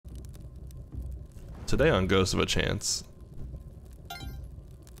today on Ghost of a Chance,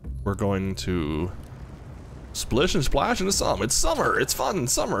 we're going to splish and splash into some. It's summer. It's fun.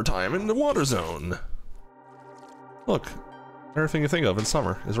 Summertime in the water zone. Look, everything you think of in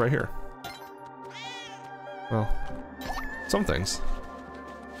summer is right here. Well, some things.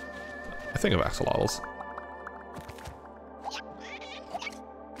 I think of axolotls.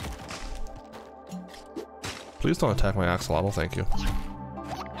 Please don't attack my axolotl, thank you.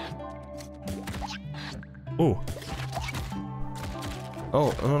 Ooh.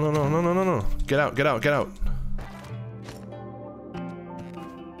 Oh, no, no, no, no, no, no, no. Get out, get out, get out.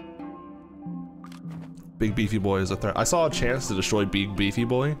 Big Beefy Boy is a threat. I saw a chance to destroy Big Beefy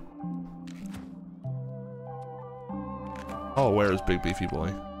Boy. How aware is Big Beefy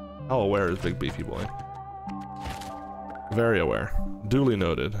Boy? How aware is Big Beefy Boy? Very aware. Duly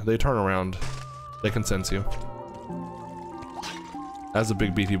noted. They turn around. They can sense you. As a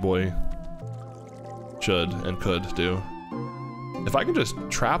Big Beefy Boy should and could do. If I can just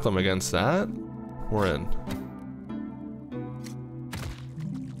trap them against that, we're in.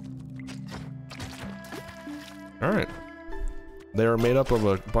 Alright. They are made up of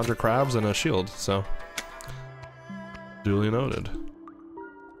a bunch of crabs and a shield, so. Duly noted.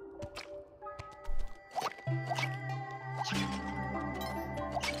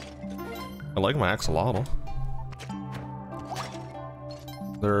 I like my axolotl.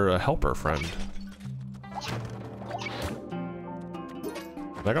 They're a helper friend.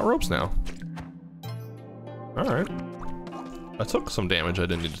 I got ropes now. Alright. I took some damage I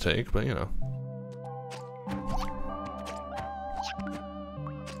didn't need to take, but you know.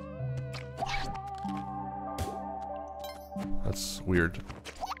 That's weird.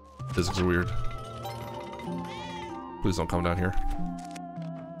 Physics are weird. Please don't come down here.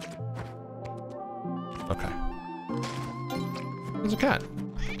 Okay. There's a cat.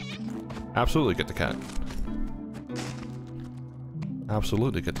 Absolutely get the cat.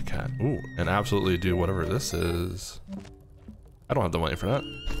 Absolutely get the cat. Ooh, and absolutely do whatever this is. I don't have the money for that.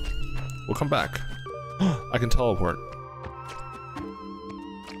 We'll come back. I can teleport.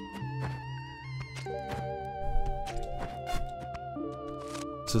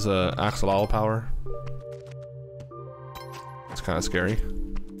 This is a axolotl power. It's kind of scary.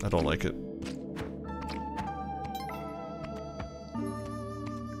 I don't like it.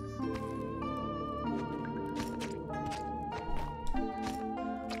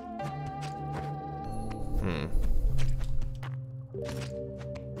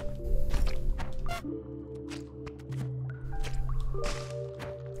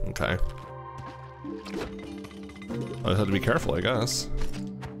 Okay. I just have to be careful, I guess.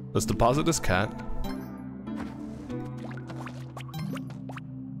 Let's deposit this cat.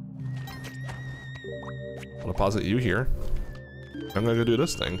 I'll deposit you here. I'm gonna go do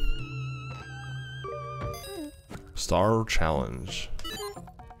this thing. Star Challenge.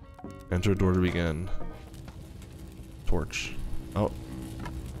 Enter door to begin. Torch. Oh.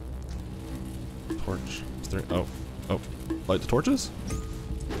 Torch. Is there, oh. Oh. Light the torches?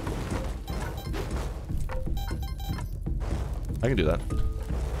 I can do that.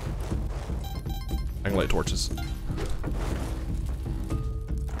 I can light torches.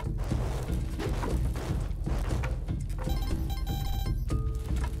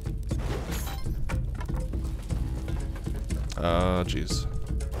 Jeez.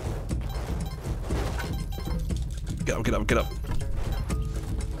 Get up, get up, get up.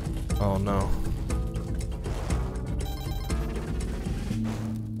 Oh no.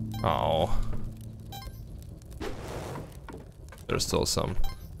 Oh. There's still some.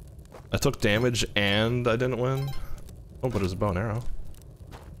 I took damage and I didn't win. Oh, but there's a bow and arrow.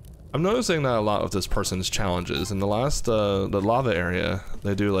 I'm noticing that a lot of this person's challenges. In the last, the lava area,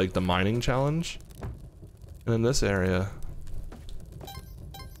 they do like the mining challenge. And in this area,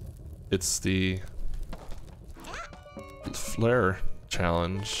 it's the flare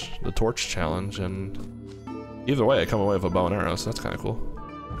challenge, the torch challenge, and either way I come away with a bow and arrow, so that's kind of cool.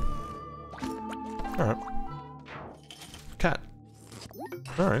 Alright. Cat.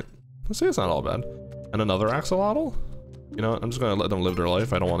 Alright. Let's see, it's not all bad. And another axolotl? You know what, I'm just gonna let them live their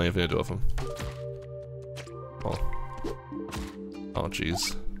life. I don't want anything to do with them. Oh. Oh,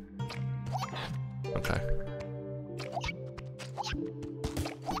 jeez. Okay.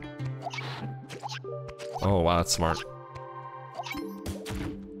 Oh, wow, that's smart.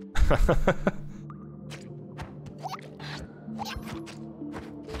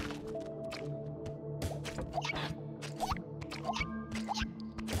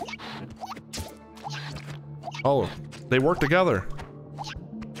 Oh, they work together.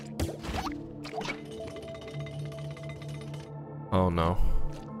 Oh no.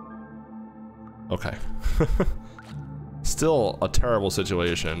 Okay. Still a terrible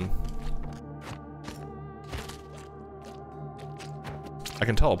situation. I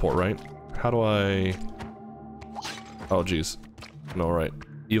can teleport, right? How do I... Oh, jeez. No, right.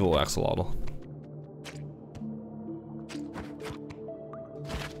 Evil axolotl.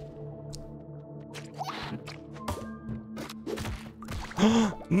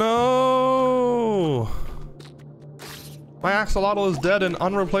 No! My axolotl is dead and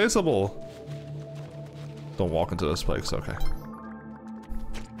unreplaceable. Don't walk into those spikes, okay.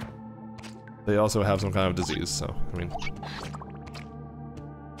 They also have some kind of disease, so, I mean...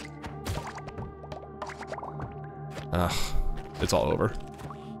 Ugh, it's all over.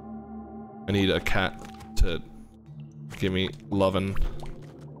 I need a cat to give me lovin',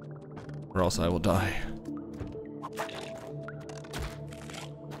 or else I will die.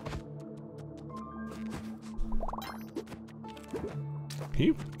 Can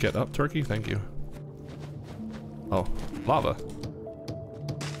you get up, turkey? Thank you. Oh, lava.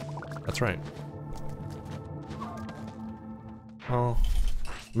 That's right. Oh,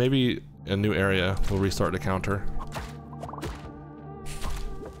 maybe a new area will restart the counter.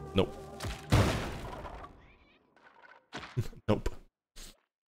 Nope. Nope.